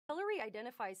Hillary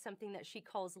identifies something that she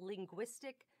calls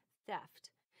linguistic theft.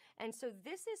 And so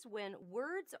this is when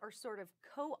words are sort of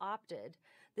co-opted,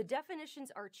 the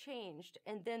definitions are changed,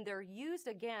 and then they're used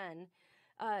again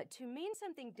to mean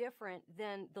something different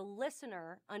than the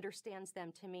listener understands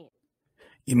them to mean.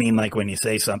 You mean like when you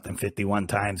say something 51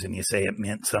 times and you say it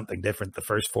meant something different the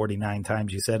first 49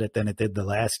 times you said it than it did the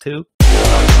last two?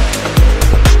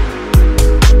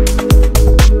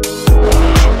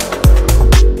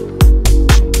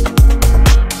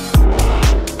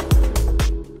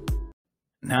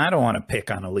 Now, I don't want to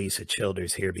pick on Alisa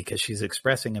Childers here because she's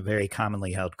expressing a very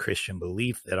commonly held Christian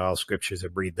belief that all scriptures are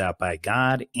breathed out by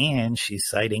God, and she's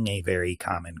citing a very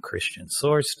common Christian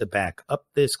source to back up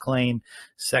this claim,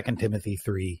 2 Timothy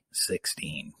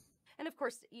 3:16. And of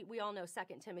course, we all know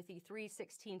 2 Timothy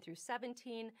 3:16 through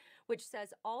 17, which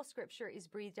says all scripture is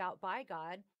breathed out by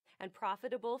God and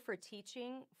profitable for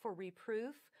teaching, for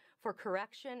reproof, for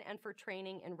correction, and for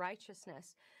training in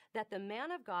righteousness, that the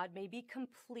man of God may be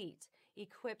complete,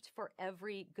 equipped for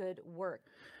every good work.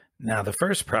 Now, the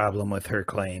first problem with her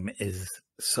claim is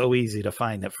so easy to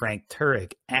find that Frank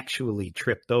Turek actually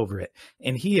tripped over it,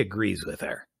 and he agrees with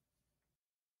her.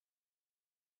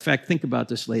 In fact, think about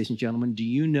this, ladies and gentlemen. Do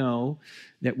you know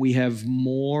that we have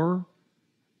more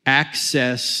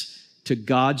access to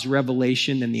God's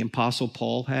revelation than the Apostle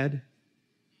Paul had?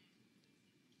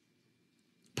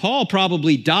 Paul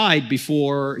probably died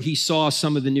before he saw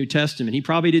some of the New Testament. He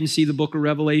probably didn't see the book of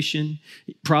Revelation.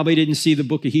 He probably didn't see the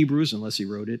book of Hebrews unless he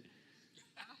wrote it.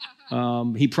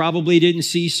 He probably didn't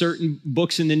see certain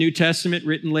books in the New Testament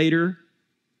written later.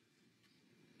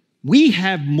 We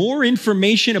have more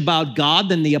information about God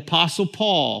than the Apostle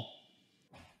Paul.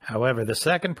 However, the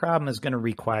second problem is going to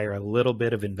require a little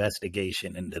bit of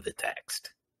investigation into the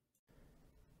text.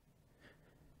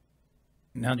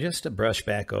 Now, just to brush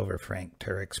back over Frank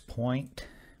Turek's point,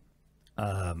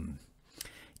 it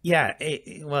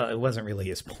wasn't really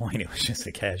his point. It was just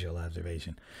a casual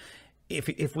observation.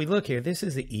 If we look here, this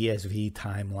is the ESV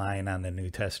timeline on the New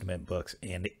Testament books,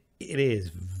 and it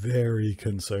is very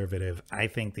conservative. I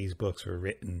think these books were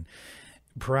written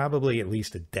probably at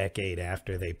least a decade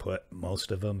after they put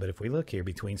most of them. But if we look here,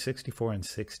 between 64 and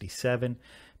 67,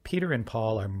 Peter and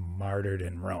Paul are martyred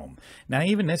in Rome. Now,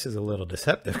 even this is a little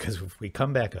deceptive because if we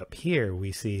come back up here,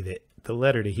 we see that the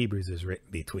letter to Hebrews is written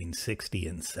between 60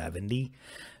 and 70.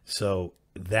 So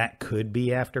that could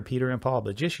be after Peter and Paul,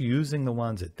 but just using the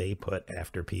ones that they put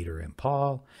after Peter and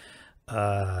Paul.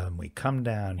 We come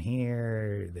down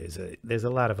here. There's a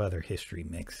lot of other history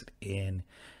mixed in.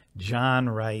 John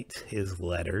writes his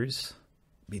letters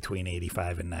between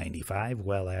 85 and 95,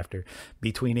 well after.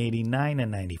 Between 89 and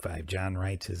 95, John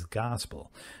writes his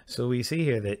gospel. So we see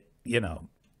here that,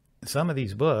 some of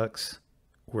these books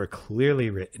were clearly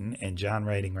written, and John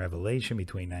writing Revelation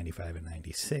between 95 and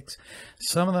 96.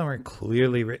 Some of them are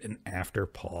clearly written after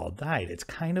Paul died. It's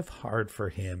kind of hard for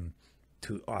him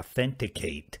to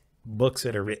authenticate books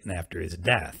that are written after his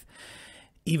death.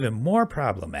 Even more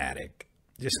problematic,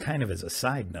 just kind of as a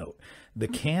side note, the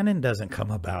canon doesn't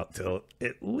come about till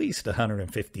at least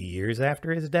 150 years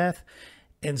after his death.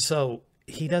 And so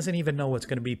he doesn't even know what's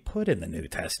going to be put in the New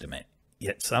Testament.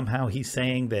 Yet somehow he's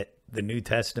saying that the New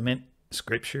Testament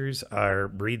scriptures are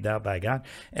breathed out by God.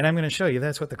 And I'm going to show you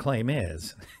that's what the claim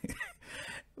is.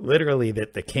 Literally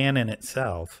that the canon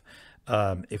itself,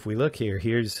 if we look here,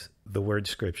 here's the word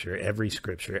scripture, every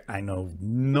scripture. I know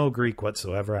no Greek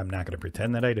whatsoever. I'm not going to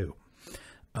pretend that I do.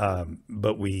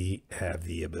 But we have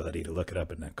the ability to look it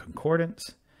up in the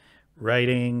concordance.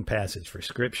 Writing, passage for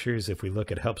scriptures. If we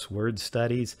look at Help's Word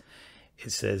Studies,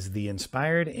 it says the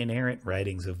inspired inerrant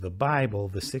writings of the Bible,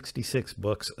 the 66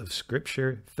 books of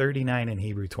scripture, 39 in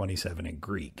Hebrew, 27 in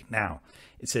Greek. Now,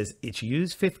 it says it's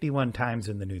used 51 times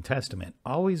in the New Testament,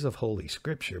 always of Holy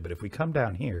Scripture. But if we come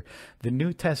down here, the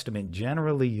New Testament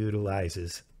generally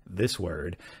utilizes this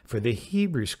word for the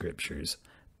Hebrew scriptures.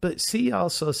 But see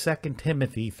also 2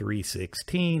 Timothy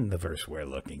 3:16, the verse we're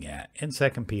looking at, and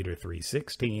 2 Peter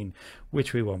 3:16,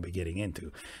 which we won't be getting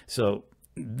into. So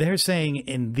they're saying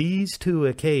in these two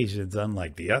occasions,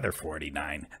 unlike the other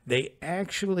 49, they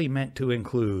actually meant to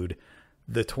include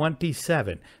the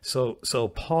 27. So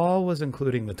Paul was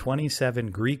including the 27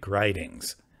 Greek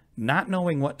writings, not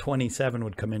knowing what 27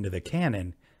 would come into the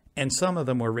canon, and some of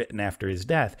them were written after his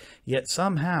death, yet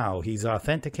somehow he's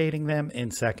authenticating them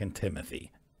in 2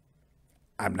 Timothy.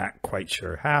 I'm not quite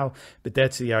sure how, but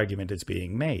that's the argument that's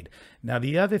being made. Now,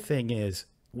 the other thing is,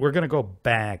 we're going to go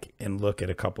back and look at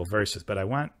a couple verses, but I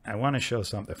want to show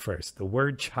something first. The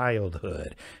word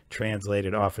childhood,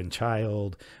 translated often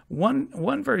child.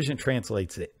 One version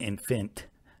translates it infant,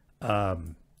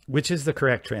 which is the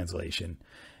correct translation.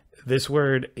 this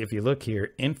word, if you look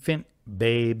here, infant,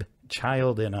 babe,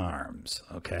 child in arms.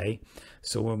 Okay.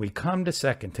 So when we come to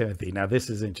 2 Timothy, now this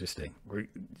is interesting.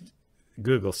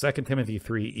 Google 2 Timothy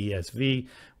 3 ESV.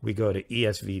 We go to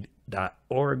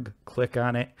esv.org, click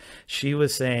on it. She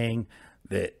was saying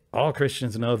that all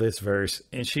Christians know this verse,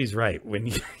 and she's right.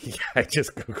 When I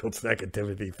just Googled 2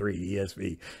 Timothy 3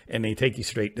 ESV, and they take you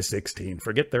straight to 16.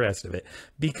 Forget the rest of it,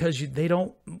 because they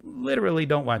literally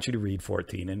don't want you to read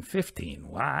 14 and 15.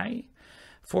 Why?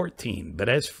 14. But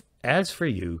as for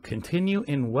you, continue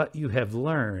in what you have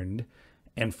learned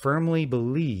and firmly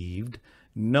believed,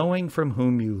 knowing from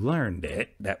whom you learned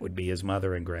it, that would be his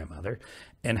mother and grandmother,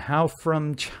 and how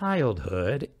from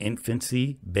childhood,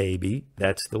 infancy, baby,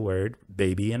 that's the word,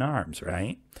 baby in arms,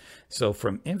 right? So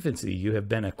from infancy, you have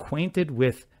been acquainted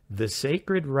with the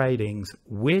sacred writings,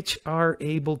 which are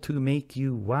able to make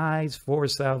you wise for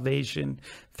salvation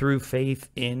through faith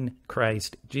in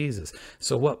Christ Jesus.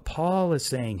 So what Paul is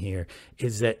saying here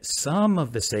is that some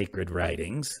of the sacred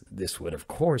writings, this would of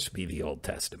course be the Old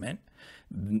Testament,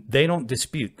 they don't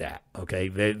dispute that, okay?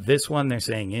 This one they're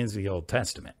saying is the Old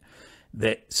Testament.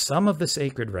 That some of the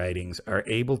sacred writings are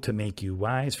able to make you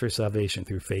wise for salvation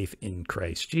through faith in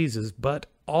Christ Jesus, but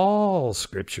all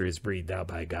Scripture is breathed out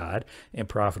by God and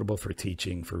profitable for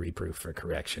teaching, for reproof, for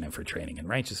correction, and for training in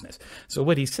righteousness. So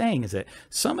what he's saying is that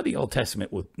some of the Old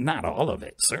Testament will, not all of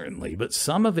it, certainly, but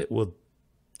some of it will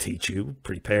teach you,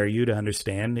 prepare you to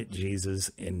understand that Jesus,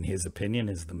 in his opinion,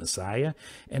 is the Messiah,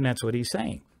 and that's what he's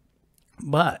saying.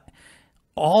 But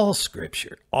all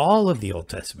Scripture, all of the Old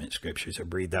Testament Scriptures are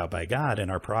breathed out by God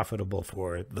and are profitable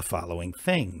for the following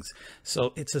things.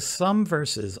 So it's a sum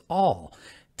versus all.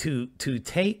 To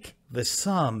take the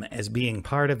sum as being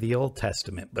part of the Old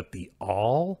Testament, but the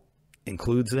all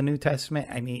includes the New Testament,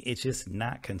 I mean, it's just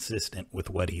not consistent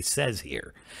with what he says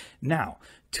here. Now,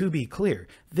 to be clear,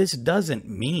 this doesn't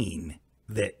mean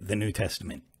that the New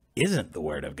Testament isn't the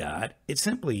Word of God. I'm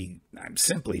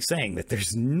simply saying that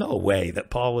there's no way that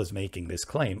Paul was making this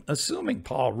claim, assuming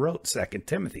Paul wrote 2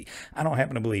 Timothy. I don't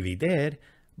happen to believe he did,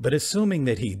 but assuming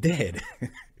that he did,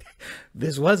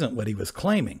 this wasn't what he was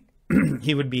claiming.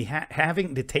 He would be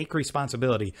having to take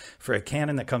responsibility for a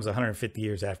canon that comes 150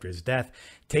 years after his death,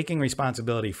 taking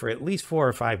responsibility for at least 4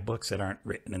 or 5 books that aren't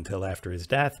written until after his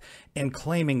death, and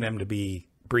claiming them to be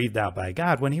breathed out by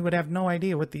God when he would have no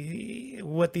idea what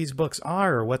these books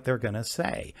are or what they're going to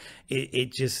say.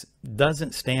 It just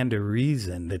doesn't stand to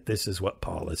reason that this is what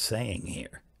Paul is saying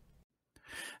here.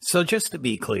 So just to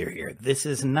be clear here, this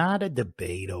is not a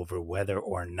debate over whether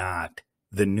or not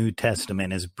the New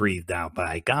Testament is breathed out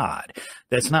by God.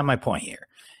 That's not my point here.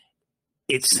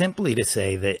 It's simply to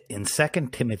say that in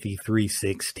 2 Timothy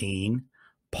 3:16,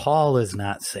 Paul is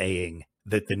not saying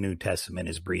that the New Testament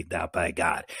is breathed out by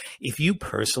God. If you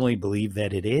personally believe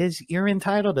that it is, you're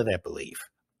entitled to that belief.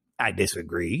 I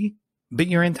disagree, but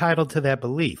you're entitled to that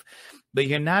belief. But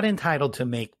you're not entitled to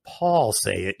make Paul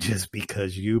say it just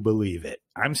because you believe it.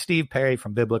 I'm Steve Perry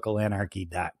from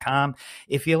BiblicalAnarchy.com.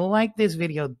 If you like this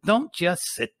video, don't just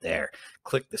sit there.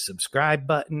 Click the subscribe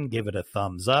button, give it a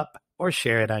thumbs up, or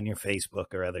share it on your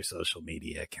Facebook or other social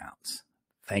media accounts.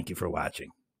 Thank you for watching.